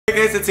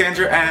guys, it's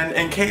Andrew, and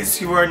in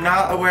case you are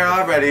not aware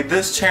already,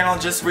 this channel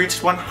just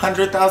reached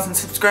 100,000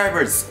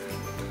 subscribers.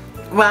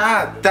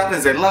 Wow, that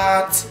is a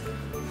lot.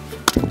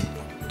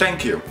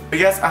 Thank you. But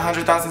yes,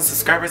 100,000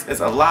 subscribers is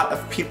a lot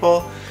of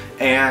people,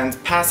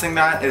 and passing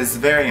that is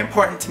very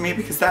important to me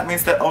because that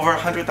means that over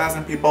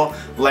 100,000 people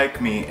like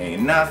me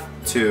enough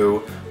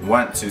to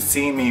want to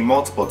see me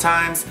multiple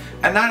times,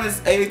 and that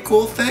is a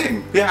cool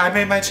thing. Yeah, I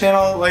made my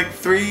channel like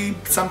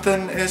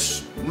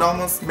 3-something-ish,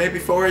 almost maybe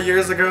 4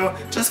 years ago,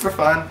 just for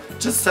fun,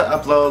 just to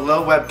upload a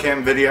little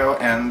webcam video,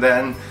 and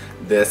then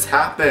this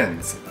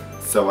happens.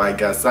 So I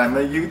guess I'm a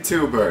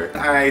YouTuber.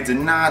 I did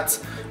not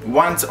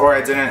want or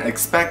I didn't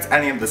expect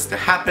any of this to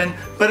happen,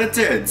 but it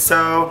did,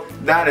 so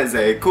that is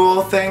a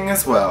cool thing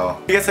as well.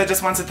 I guess I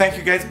just want to thank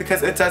you guys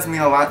because it does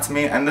mean a lot to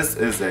me, and this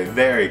is a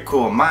very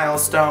cool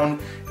milestone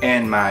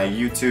in my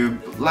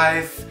YouTube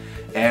life,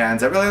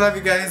 and I really love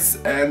you guys,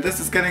 and this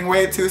is getting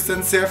way too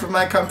sincere for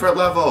my comfort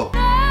level.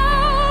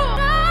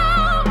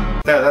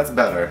 There, that's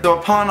better. So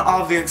upon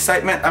all the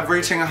excitement of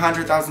reaching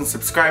 100,000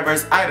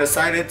 subscribers, I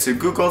decided to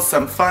Google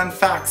some fun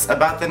facts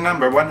about the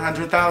number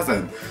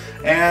 100,000.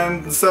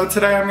 And so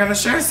today I'm gonna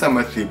share some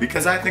with you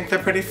because I think they're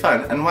pretty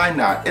fun, and why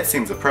not? It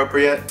seems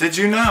appropriate. Did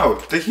you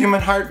know the human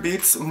heart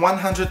beats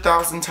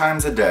 100,000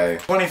 times a day?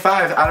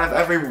 25 out of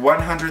every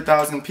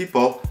 100,000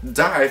 people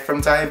die from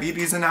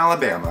diabetes in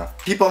Alabama.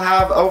 People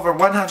have over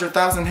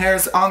 100,000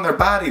 hairs on their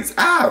bodies.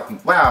 Ah,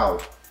 wow.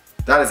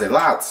 That is a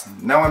lot.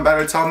 No one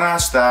better tell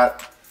Nash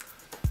that.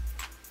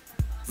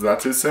 Is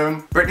that too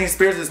soon? Britney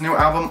Spears' new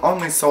album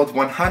only sold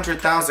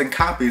 100,000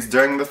 copies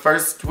during the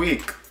first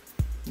week.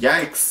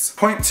 Yikes.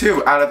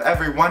 0.2 out of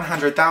every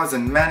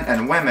 100,000 men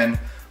and women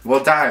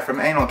will die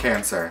from anal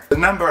cancer. The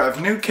number of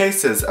new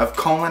cases of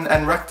colon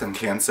and rectum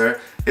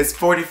cancer is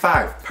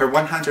 45 per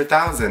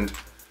 100,000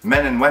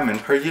 men and women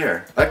per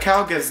year. A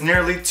cow gives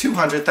nearly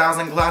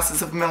 200,000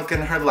 glasses of milk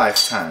in her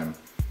lifetime.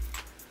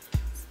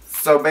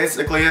 So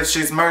basically, if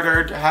she's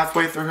murdered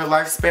halfway through her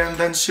lifespan,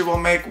 then she will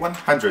make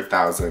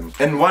 100,000.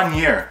 In 1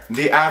 year,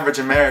 the average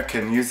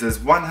American uses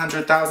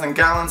 100,000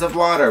 gallons of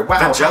water.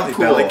 Wow, the Jelly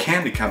Belly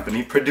Candy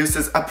Company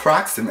produces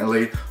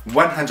approximately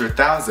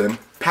 100,000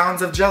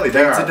 pounds of jelly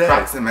beans a day. There are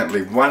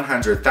approximately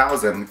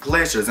 100,000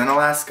 glaciers in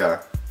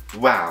Alaska.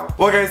 Wow.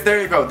 Well guys,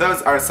 there you go.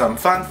 Those are some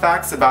fun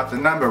facts about the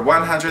number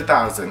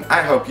 100,000.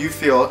 I hope you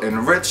feel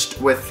enriched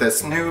with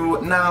this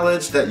new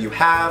knowledge that you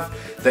have,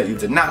 that you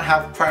did not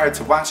have prior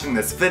to watching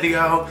this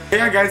video.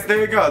 Yeah guys, there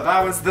you go.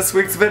 That was this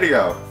week's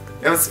video.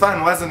 It was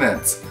fun, wasn't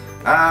it?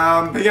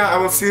 But yeah, I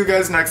will see you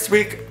guys next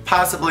week,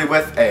 possibly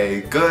with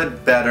a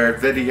good, better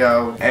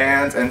video.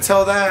 And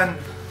until then,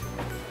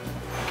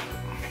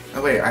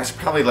 oh wait, I should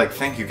probably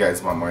thank you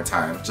guys one more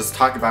time. Just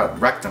talk about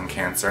rectum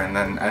cancer and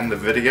then end the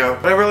video.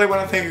 But I really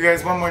want to thank you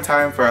guys one more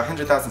time for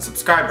 100,000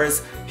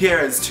 subscribers. Here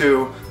is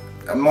to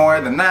more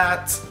than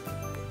that.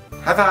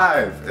 High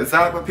five! Is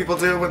that what people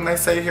do when they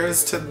say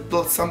here's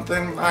to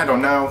something? I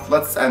don't know.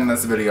 Let's end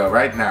this video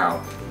right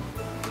now.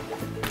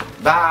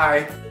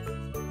 Bye!